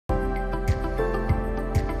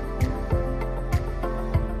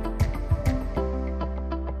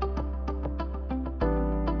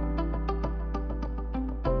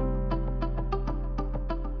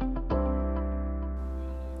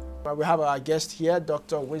we have our guest here,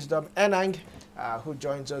 Dr. Wisdom Enang, who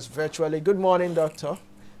joins us virtually. Good morning, Doctor,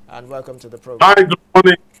 and welcome to the program. Hi, good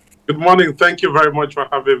morning. Good morning. Thank you very much for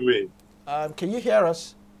having me. Can you hear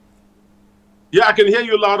us? Yeah, I can hear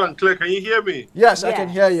you loud and clear. Can you hear me? Yes, I can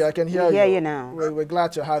hear you. I can hear you. We hear you now. We're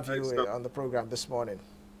glad to have you Excellent. on the program this morning.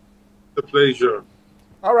 The pleasure.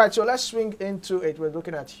 All right, so let's swing into it. We're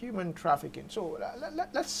looking at human trafficking. So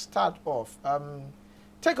let's start off.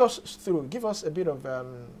 Take us through, give us a bit of,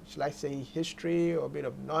 shall I say, history or a bit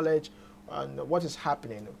of knowledge on what is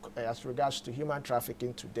happening as regards to human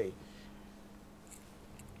trafficking today.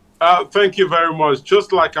 Thank you very much.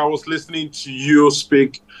 Just like I was listening to you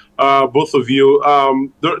speak, both of you,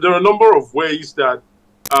 there are a number of ways that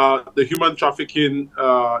the human trafficking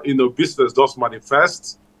business does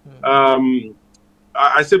manifest.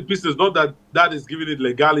 I say business, not that that is giving it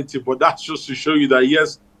legality, but that's just to show you that,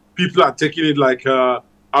 yes, people are taking it like a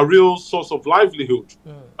real source of livelihood,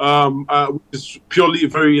 which is purely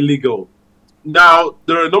very illegal. Now,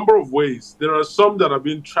 there are a number of ways. There are some that are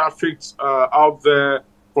being trafficked out there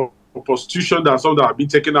for prostitution. There are some that have been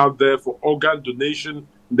taken out there for organ donation.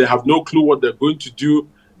 They have no clue what they're going to do.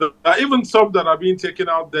 There are even some that are being taken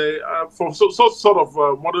out there for sort of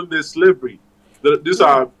modern-day slavery. These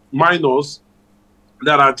are minors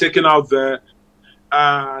that are taken out there,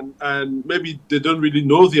 and maybe they don't really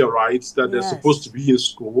know their rights, that they're supposed to be in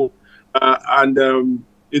school.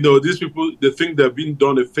 These people, they think they're being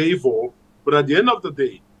done a favor, but at the end of the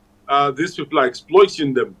day, these people are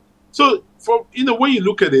exploiting them. So, when you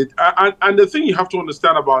look at it, and the thing you have to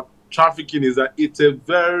understand about trafficking is that it's a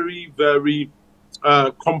very, very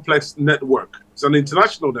complex network. It's an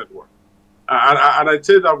international network. And I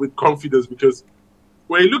say that with confidence because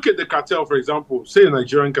when you look at the cartel, for example, say a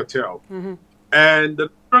Nigerian cartel, and the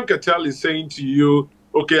Nigerian cartel is saying to you,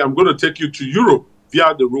 okay, I'm going to take you to Europe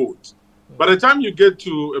via the road. By the time you get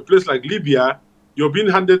to a place like Libya, you're being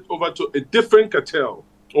handed over to a different cartel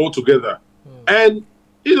altogether. And,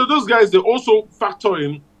 those guys, they also factor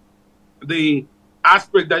in the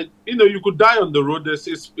aspect that, you could die on the road.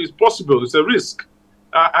 It's possible. It's a risk.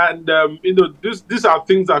 These are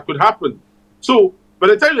things that could happen. So by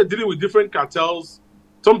the time you're dealing with different cartels,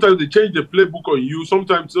 sometimes they change the playbook on you.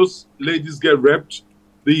 Sometimes those ladies get raped.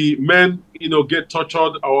 The men, get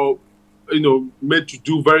tortured or, made to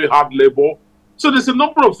do very hard labor. So there's a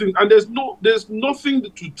number of things, and there's nothing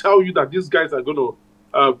to tell you that these guys are going to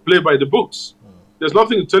play by the books. There's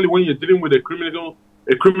nothing to tell you when you're dealing with a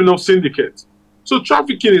criminal syndicate. So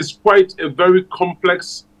trafficking is quite a very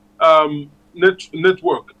complex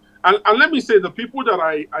network. And let me say, the people that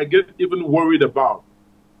I get even worried about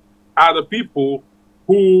are the people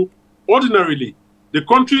who ordinarily, the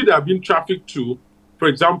country they have been trafficked to, for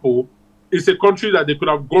example, is a country that they could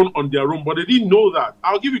have gone on their own, but they didn't know that.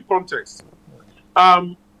 I'll give you context.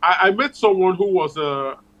 I met someone who was,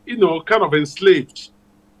 kind of enslaved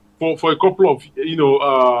for a couple of,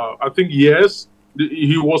 I think years.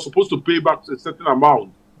 He was supposed to pay back a certain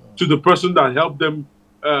amount to the person that helped them,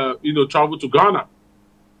 travel to Ghana.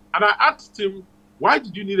 And I asked him, why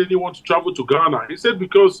did you need anyone to travel to Ghana? He said,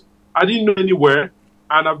 because I didn't know anywhere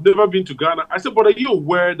and I've never been to Ghana. I said, but are you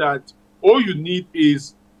aware that all you need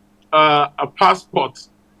is a passport,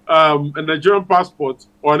 a Nigerian passport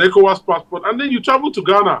or an ECOWAS passport, and then you travel to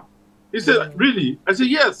Ghana? He said, really? I said,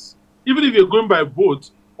 yes. Even if you're going by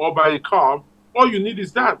boat or by a car, all you need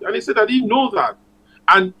is that. And he said, I didn't know that.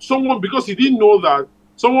 And because he didn't know that,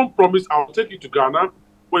 someone promised, I'll take you to Ghana,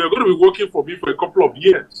 but you're going to be working for me for a couple of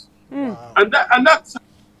years. Wow. And that's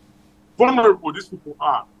vulnerable these people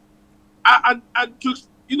are. And just,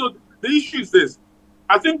 the issue is this.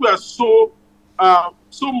 I think we are so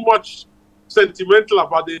much sentimental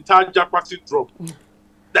about the entire Japa syndrome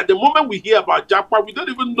that the moment we hear about Japa, we don't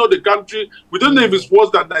even know the country. We don't know if it's worse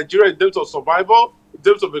than Nigeria in terms of survival, in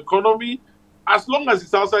terms of economy. As long as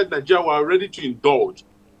it's outside Nigeria, we're ready to indulge.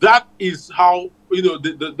 That is how,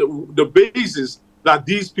 the basis that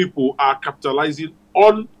these people are capitalizing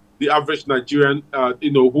on the average Nigerian,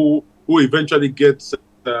 who eventually gets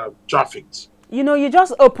trafficked. You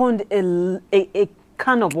just opened a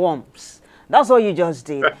can of worms. That's what you just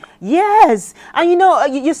did. Yes. And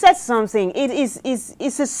you said something.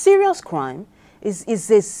 It's a serious crime. It's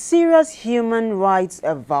a serious human rights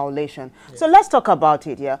violation. Yeah. So let's talk about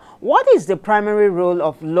it here. What is the primary role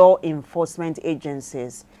of law enforcement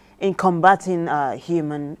agencies in combating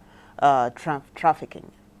human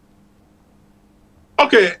trafficking?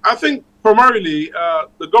 Okay, I think primarily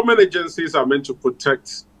the government agencies are meant to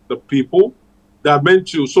protect the people. They are meant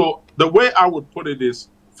to, so the way I would put it is,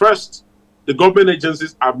 first, the government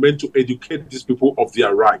agencies are meant to educate these people of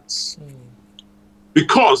their rights.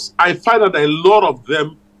 Because I find that a lot of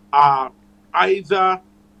them are either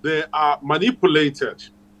they are manipulated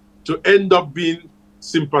to end up being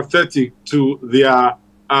sympathetic to their,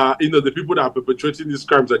 the people that are perpetrating these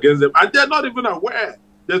crimes against them, and they're not even aware.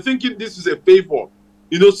 They're thinking this is a favor.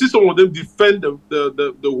 See some of them defend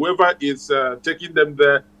the whoever is taking them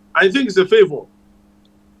there. I think it's a favor.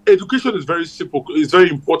 Education is very simple. It's very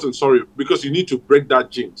important, sorry, because you need to break that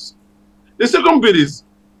jinx. The second bit is,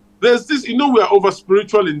 there's this, we are over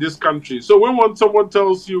spiritual in this country. So when someone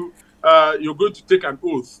tells you you're going to take an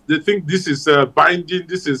oath, they think this is binding,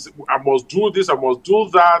 this is, I must do this, I must do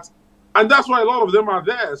that. And that's why a lot of them are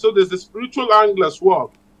there. So there's the spiritual angle as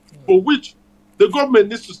well, for which the government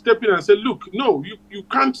needs to step in and say, look, no, you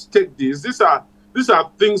can't take this. These are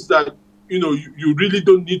things that, you really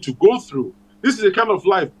don't need to go through. This is a kind of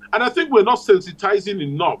life. And I think we're not sensitizing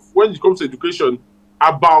enough when it comes to education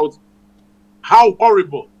about how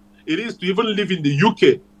horrible it is to even live in the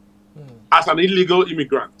UK as an illegal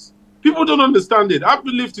immigrant. People don't understand it. I've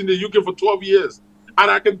been lived in the UK for 12 years.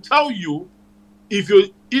 And I can tell you, if you're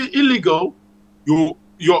illegal,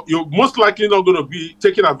 you're most likely not going to be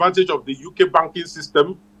taking advantage of the UK banking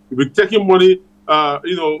system. You'll be taking money,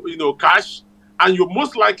 cash, and you're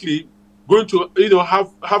most likely going to,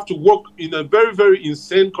 have to work in a very, very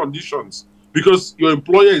insane conditions because your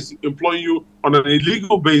employer is employing you on an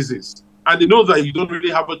illegal basis, and they know that you don't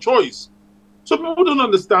really have a choice. So people don't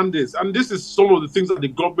understand this, and this is some of the things that the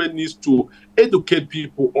government needs to educate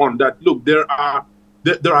people on. That look, there are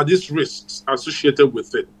these risks associated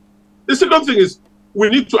with it. The second thing is, we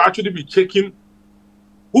need to actually be checking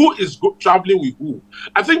who is traveling with who.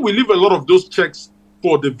 I think we leave a lot of those checks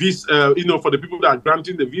for the visa, for the people that are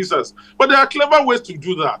granting the visas. But there are clever ways to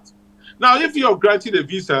do that. Now, if you're granting a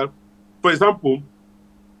visa, for example,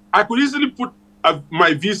 I could easily put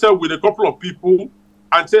my visa with a couple of people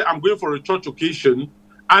and say I'm going for a church occasion,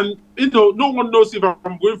 and no one knows if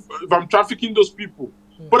I'm trafficking those people.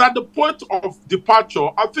 But at the point of departure,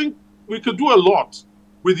 I think we could do a lot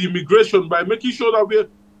with immigration by making sure that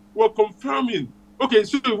we're confirming. Okay,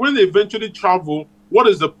 so when they eventually travel, what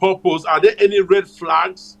is the purpose? Are there any red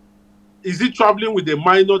flags? Is he traveling with a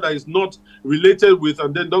minor that is not related with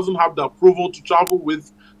and then doesn't have the approval to travel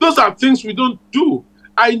with? Those are things we don't do.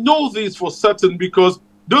 I know this for certain because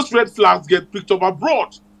those red flags get picked up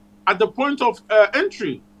abroad at the point of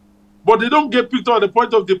entry, but they don't get picked up at the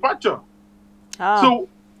point of departure. So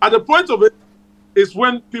at the point of it is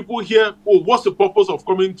when people hear, oh, what's the purpose of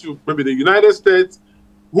coming to maybe the United States?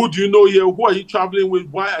 Who do you know here? Who are you traveling with?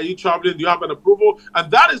 Why are you traveling? Do you have an approval? And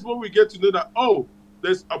that is when we get to know that, oh,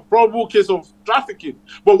 there's a probable case of trafficking.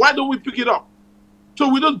 But why don't we pick it up? So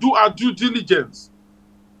we don't do our due diligence.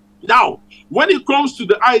 Now, when it comes to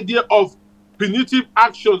the idea of punitive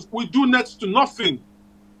actions, we do next to nothing.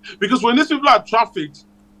 Because when these people are trafficked,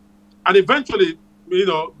 and eventually,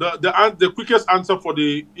 the quickest answer for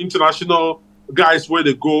the international guys where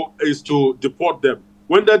they go is to deport them.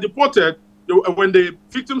 When they're deported, when the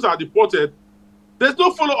victims are deported, there's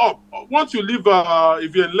no follow-up. Once you leave,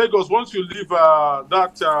 if you're in Lagos, once you leave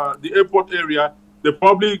the airport area, they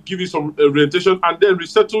probably give you some orientation and then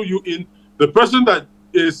resettle you in. The person that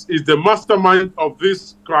is the mastermind of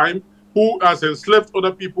this crime, who has enslaved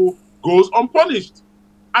other people, goes unpunished.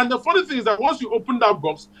 And the funny thing is that once you open that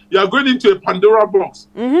box, you are going into a Pandora box.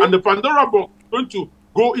 And the Pandora box is going to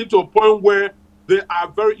go into a point where there are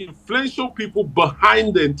very influential people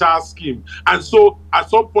behind the entire scheme. And so at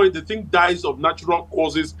some point, the thing dies of natural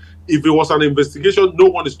causes. If it was an investigation, no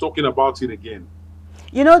one is talking about it again.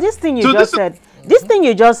 This thing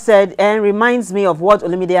you just said, reminds me of what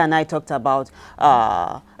Olumide and I talked about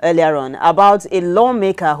earlier on, about a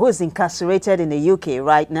lawmaker who is incarcerated in the UK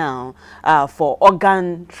right now for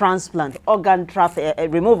organ transplant, organ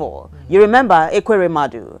removal. You remember Ekwere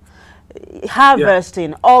Madu?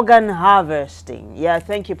 Harvesting, organ harvesting. Yeah,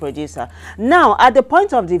 thank you, producer. Now, at the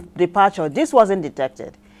point of departure, this wasn't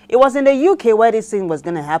detected. It was in the UK where this thing was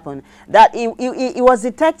going to happen, that it was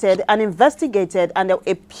detected and investigated, and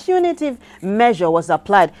a punitive measure was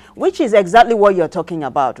applied, which is exactly what you're talking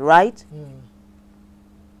about, right?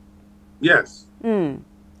 Yes.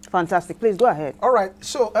 Fantastic. Please go ahead. All right.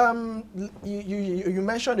 So you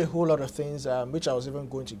mentioned a whole lot of things, which I was even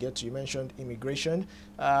going to get to. You mentioned immigration.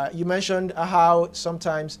 You mentioned how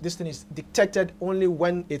sometimes this thing is detected only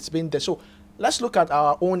when it's been there. So let's look at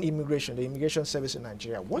our own immigration, the immigration service in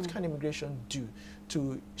Nigeria. What can immigration do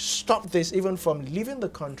to stop this even from leaving the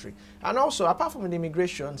country? And also, apart from the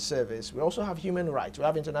immigration service, we also have human rights. We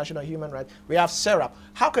have international human rights. We have SERAP.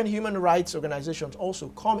 How can human rights organizations also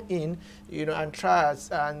come in, and try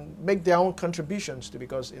and make their own contributions to,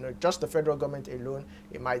 because, just the federal government alone,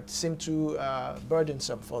 it might seem too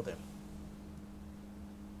burdensome for them?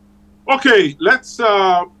 Okay, let's.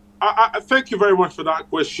 I thank you very much for that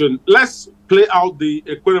question. Let's play out the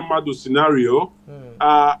Ekweremadu scenario.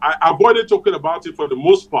 I avoided talking about it for the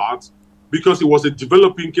most part because it was a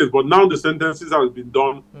developing case, but now the sentences have been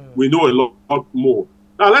done. We know a lot more.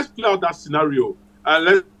 Now let's play out that scenario.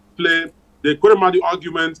 Let's play the Ekweremadu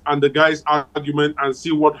argument and the guy's argument and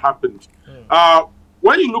see what happened.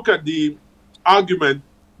 When you look at the argument,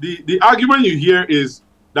 the argument you hear is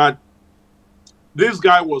that this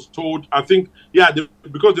guy was told, I think, yeah,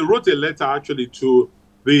 because they wrote a letter actually to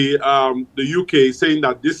the UK saying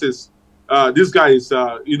that this guy is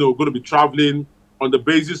going to be traveling on the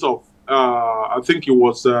basis of I think it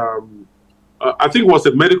was a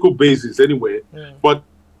medical basis anyway, but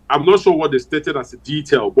I'm not sure what they stated as a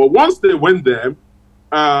detail. But once they went there,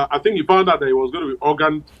 I think he found out that it was going to be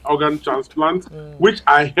organ transplant, which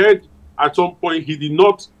I heard at some point he did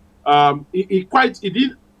not he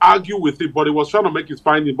didn't argue with it, but he was trying to make his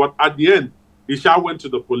finding. But at the end, he shall went to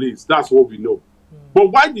the police. That's what we know.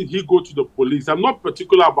 But why did he go to the police? I'm not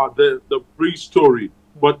particular about the pre-story,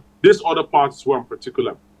 but this other part is where I'm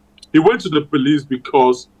particular. He went to the police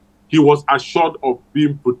because he was assured of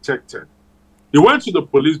being protected. He went to the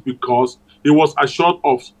police because he was assured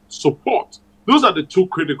of support. Those are the two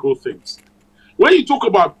critical things. When you talk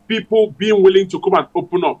about people being willing to come and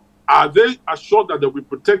open up, are they assured that they'll be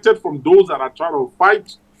protected from those that are trying to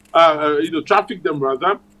fight, traffic them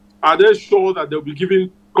rather? Are they sure that they'll be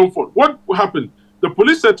given comfort? What happened? The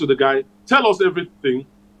police said to the guy, tell us everything.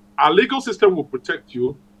 Our legal system will protect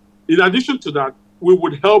you. In addition to that, we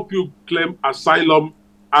would help you claim asylum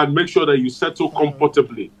and make sure that you settle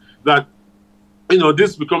comfortably. That,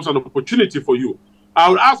 this becomes an opportunity for you. I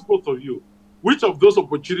would ask both of you, which of those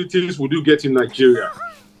opportunities would you get in Nigeria?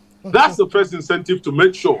 That's the first incentive to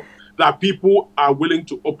make sure that people are willing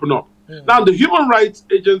to open up. Now, the human rights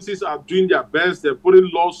agencies are doing their best. They're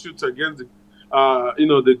putting lawsuits against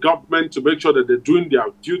the government to make sure that they're doing their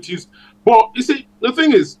duties. But you see, the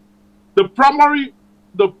thing is, the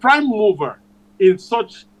prime mover in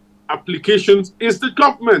such applications is the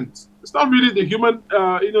government. It's not really the human,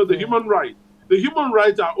 human right. The human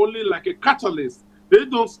rights are only like a catalyst. They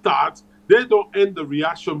don't start, they don't end the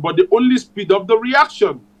reaction, but they only speed up the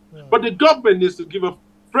reaction. But the government needs to give a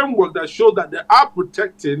framework that shows that they are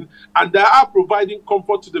protecting and they are providing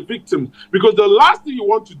comfort to the victims. Because the last thing you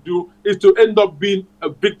want to do is to end up being a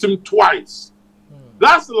victim twice.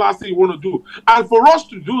 That's the last thing you want to do. And for us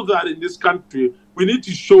to do that in this country, we need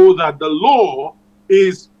to show that the law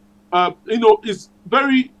is, is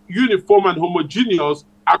very uniform and homogeneous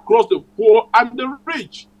across the poor and the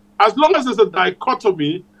rich. As long as there's a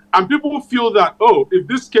dichotomy and people feel that, oh, if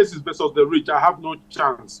this case is versus the rich, I have no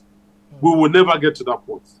chance, we will never get to that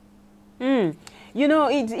point.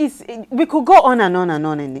 We could go on and on and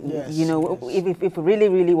on, and yes, if we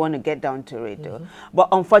really want to get down to it. But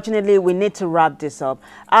unfortunately, we need to wrap this up.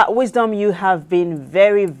 Wisdom, you have been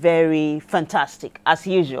very, very fantastic, as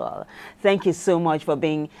usual. Thank you so much for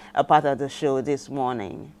being a part of the show this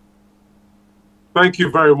morning. Thank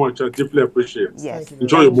you very much. I deeply appreciate it. Yes.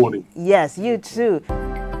 Enjoy your morning. Yes, you too.